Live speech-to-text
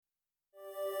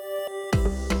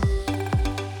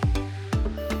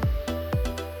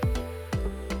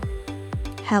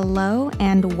Hello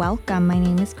and welcome. My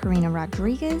name is Karina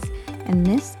Rodriguez, and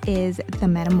this is The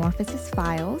Metamorphosis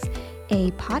Files,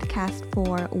 a podcast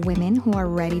for women who are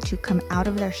ready to come out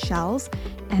of their shells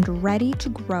and ready to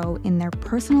grow in their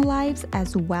personal lives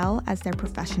as well as their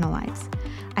professional lives.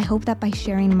 I hope that by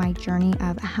sharing my journey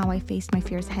of how I faced my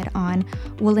fears head on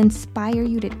will inspire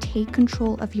you to take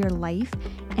control of your life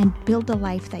and build the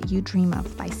life that you dream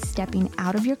of by stepping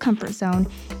out of your comfort zone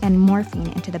and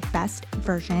morphing into the best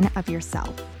version of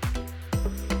yourself.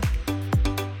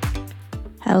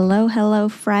 Hello,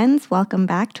 friends. Welcome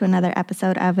back to another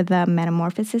episode of the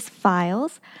Metamorphosis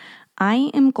Files.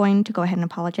 I am going to go ahead and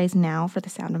apologize now for the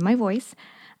sound of my voice.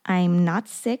 I'm not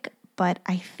sick, but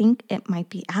I think it might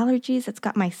be allergies. It's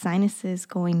got my sinuses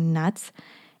going nuts.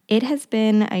 It has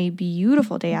been a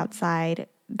beautiful day outside,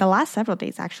 the last several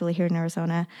days actually here in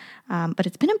Arizona, but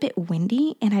it's been a bit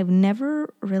windy, and I've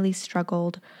never really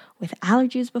struggled with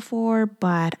allergies before,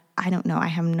 but I don't know. I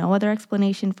have no other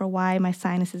explanation for why my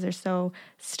sinuses are so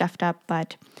stuffed up,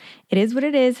 but it is what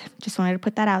it is. Just wanted to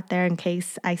put that out there in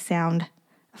case I sound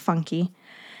funky.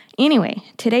 Anyway,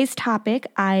 today's topic,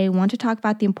 I want to talk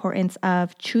about the importance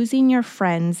of choosing your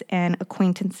friends and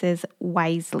acquaintances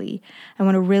wisely. I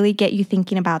want to really get you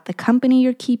thinking about the company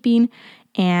you're keeping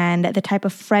and the type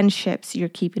of friendships you're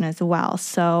keeping as well.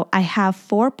 So I have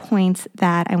 4 points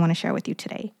that I want to share with you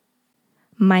today.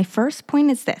 My first point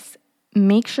is this.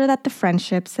 Make sure that the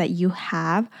friendships that you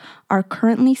have are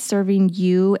currently serving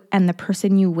you and the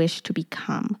person you wish to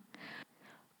become.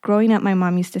 Growing up, my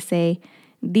mom used to say,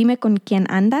 Dime con quién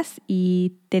andas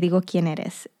y te digo quién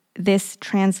eres. This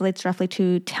translates roughly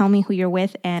to tell me who you're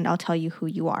with and I'll tell you who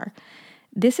you are.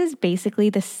 This is basically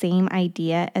the same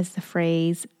idea as the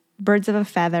phrase, birds of a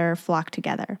feather flock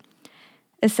together.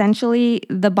 Essentially,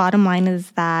 the bottom line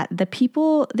is that the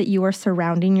people that you are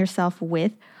surrounding yourself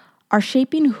with are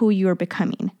shaping who you are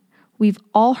becoming. We've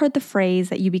all heard the phrase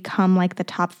that you become like the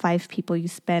top 5 people you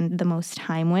spend the most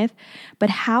time with, but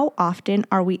how often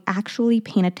are we actually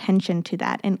paying attention to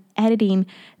that and editing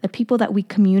the people that we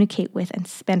communicate with and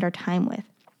spend our time with?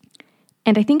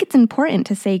 And I think it's important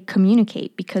to say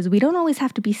communicate because we don't always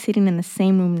have to be sitting in the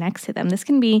same room next to them. This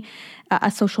can be a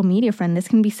social media friend. This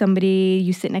can be somebody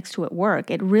you sit next to at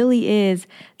work. It really is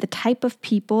the type of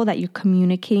people that you're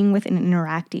communicating with and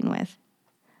interacting with.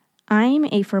 I'm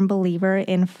a firm believer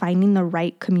in finding the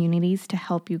right communities to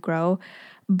help you grow,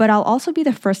 but I'll also be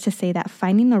the first to say that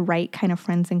finding the right kind of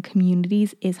friends and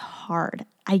communities is hard.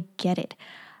 I get it.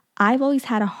 I've always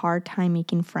had a hard time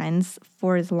making friends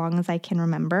for as long as I can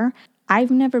remember.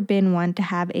 I've never been one to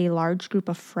have a large group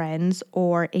of friends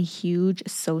or a huge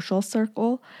social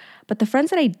circle, but the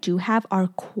friends that I do have are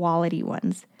quality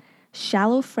ones.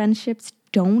 Shallow friendships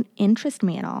don't interest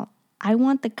me at all. I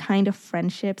want the kind of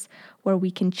friendships where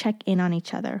we can check in on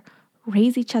each other,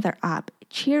 raise each other up,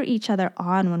 cheer each other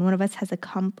on when one of us has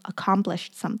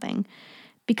accomplished something,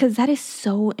 because that is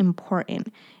so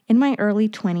important. In my early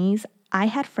 20s, I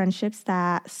had friendships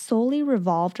that solely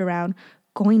revolved around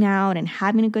going out and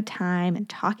having a good time and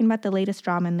talking about the latest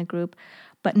drama in the group,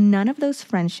 but none of those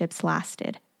friendships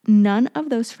lasted. None of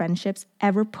those friendships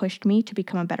ever pushed me to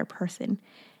become a better person.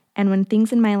 And when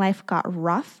things in my life got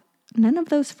rough, none of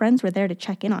those friends were there to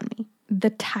check in on me. The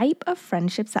type of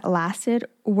friendships that lasted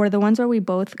were the ones where we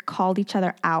both called each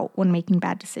other out when making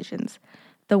bad decisions,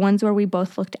 the ones where we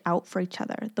both looked out for each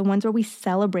other, the ones where we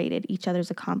celebrated each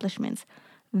other's accomplishments.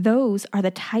 Those are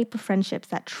the type of friendships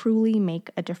that truly make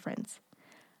a difference.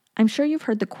 I'm sure you've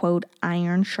heard the quote,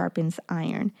 iron sharpens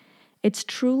iron. It's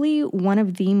truly one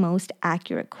of the most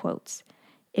accurate quotes.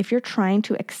 If you're trying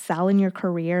to excel in your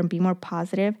career and be more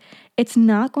positive, it's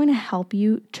not going to help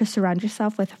you to surround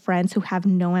yourself with friends who have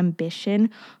no ambition,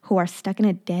 who are stuck in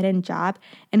a dead-end job,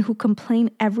 and who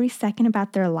complain every second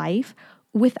about their life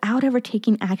without ever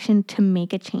taking action to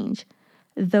make a change.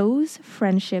 Those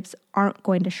friendships aren't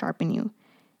going to sharpen you.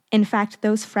 In fact,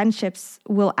 those friendships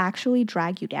will actually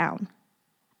drag you down.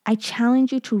 I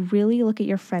challenge you to really look at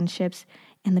your friendships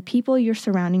and the people you're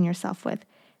surrounding yourself with.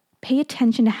 Pay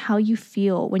attention to how you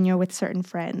feel when you're with certain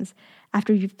friends,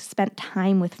 after you've spent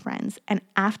time with friends, and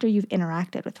after you've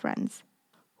interacted with friends.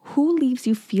 Who leaves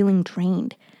you feeling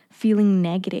drained, feeling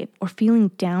negative, or feeling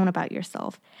down about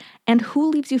yourself? And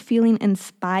who leaves you feeling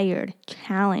inspired,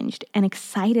 challenged, and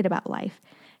excited about life?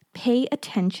 Pay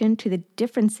attention to the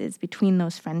differences between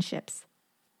those friendships.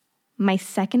 My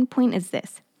second point is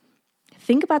this.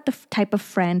 Think about the type of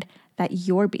friend that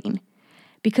you're being,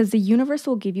 because the universe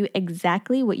will give you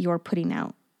exactly what you're putting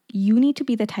out. You need to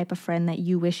be the type of friend that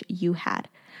you wish you had.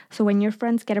 So when your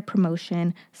friends get a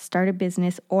promotion, start a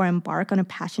business, or embark on a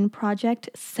passion project,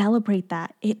 celebrate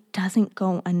that. It doesn't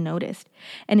go unnoticed.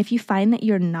 And if you find that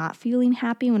you're not feeling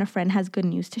happy when a friend has good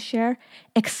news to share,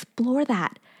 explore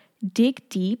that. Dig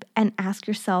deep and ask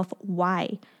yourself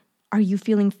why. Are you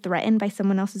feeling threatened by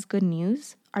someone else's good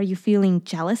news? Are you feeling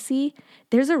jealousy?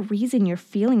 There's a reason you're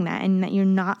feeling that and that you're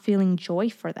not feeling joy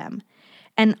for them.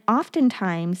 And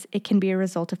oftentimes, it can be a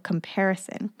result of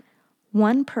comparison.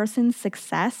 One person's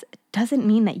success doesn't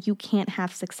mean that you can't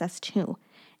have success too.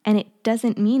 And it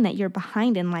doesn't mean that you're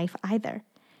behind in life either.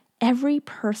 Every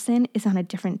person is on a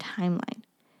different timeline.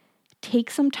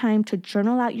 Take some time to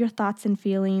journal out your thoughts and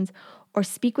feelings or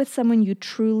speak with someone you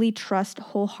truly trust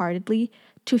wholeheartedly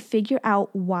to figure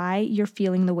out why you're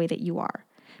feeling the way that you are.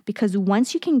 Because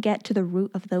once you can get to the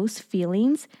root of those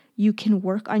feelings, you can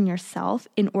work on yourself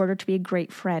in order to be a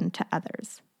great friend to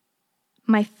others.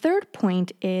 My third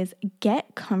point is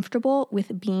get comfortable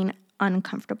with being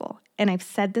uncomfortable. And I've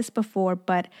said this before,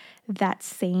 but that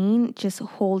saying just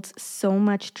holds so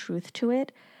much truth to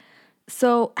it.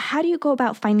 So how do you go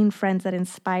about finding friends that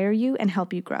inspire you and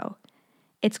help you grow?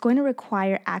 It's going to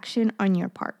require action on your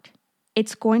part.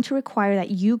 It's going to require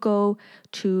that you go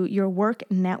to your work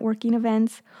networking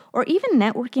events or even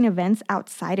networking events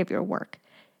outside of your work.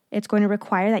 It's going to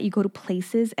require that you go to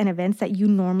places and events that you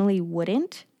normally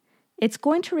wouldn't. It's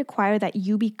going to require that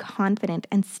you be confident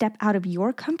and step out of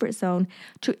your comfort zone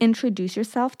to introduce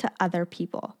yourself to other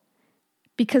people.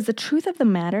 Because the truth of the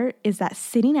matter is that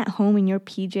sitting at home in your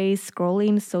PJs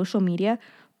scrolling social media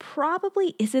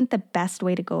probably isn't the best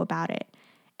way to go about it.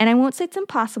 And I won't say it's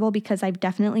impossible because I've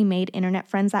definitely made internet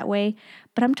friends that way,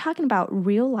 but I'm talking about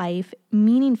real life,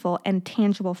 meaningful, and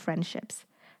tangible friendships.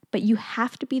 But you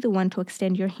have to be the one to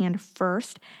extend your hand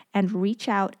first and reach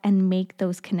out and make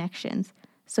those connections.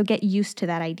 So get used to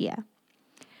that idea.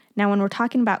 Now, when we're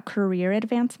talking about career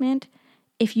advancement,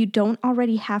 if you don't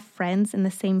already have friends in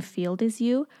the same field as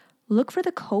you, look for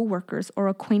the coworkers or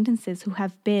acquaintances who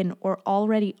have been or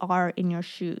already are in your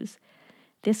shoes.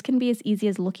 This can be as easy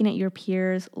as looking at your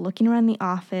peers, looking around the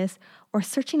office, or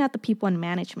searching out the people in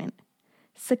management.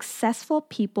 Successful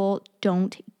people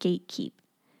don't gatekeep.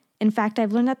 In fact,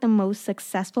 I've learned that the most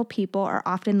successful people are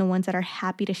often the ones that are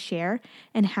happy to share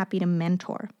and happy to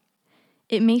mentor.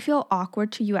 It may feel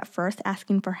awkward to you at first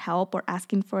asking for help or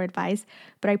asking for advice,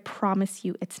 but I promise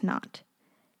you it's not.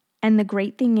 And the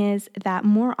great thing is that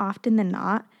more often than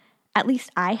not, at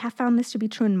least I have found this to be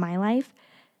true in my life,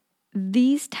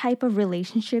 these type of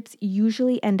relationships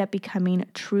usually end up becoming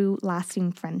true,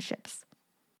 lasting friendships.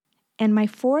 And my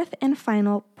fourth and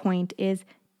final point is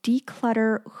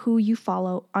declutter who you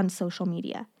follow on social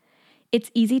media.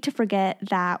 It's easy to forget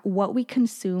that what we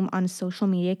consume on social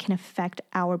media can affect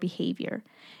our behavior.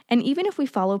 And even if we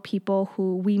follow people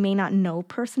who we may not know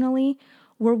personally,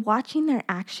 we're watching their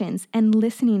actions and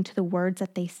listening to the words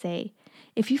that they say.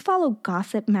 If you follow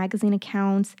gossip magazine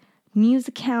accounts, news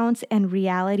accounts, and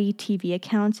reality TV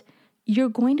accounts, you're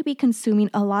going to be consuming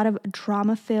a lot of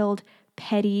drama-filled,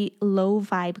 petty,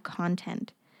 low-vibe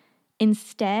content.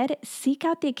 Instead, seek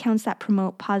out the accounts that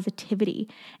promote positivity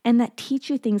and that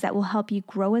teach you things that will help you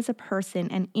grow as a person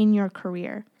and in your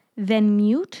career. Then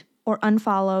mute or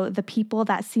unfollow the people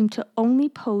that seem to only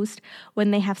post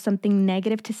when they have something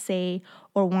negative to say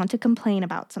or want to complain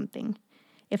about something.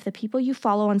 If the people you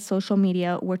follow on social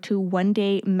media were to one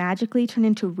day magically turn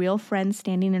into real friends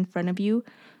standing in front of you,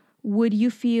 would you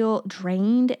feel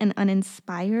drained and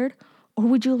uninspired? Or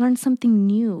would you learn something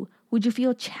new? Would you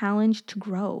feel challenged to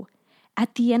grow?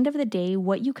 At the end of the day,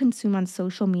 what you consume on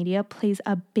social media plays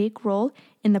a big role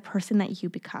in the person that you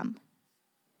become.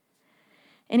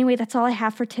 Anyway, that's all I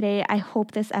have for today. I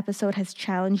hope this episode has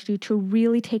challenged you to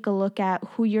really take a look at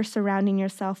who you're surrounding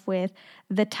yourself with,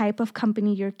 the type of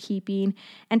company you're keeping,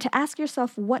 and to ask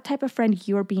yourself what type of friend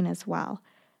you're being as well.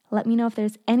 Let me know if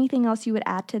there's anything else you would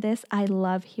add to this. I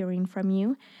love hearing from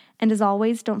you. And as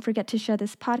always, don't forget to share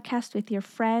this podcast with your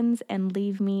friends and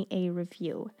leave me a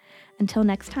review. Until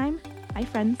next time, bye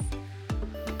friends.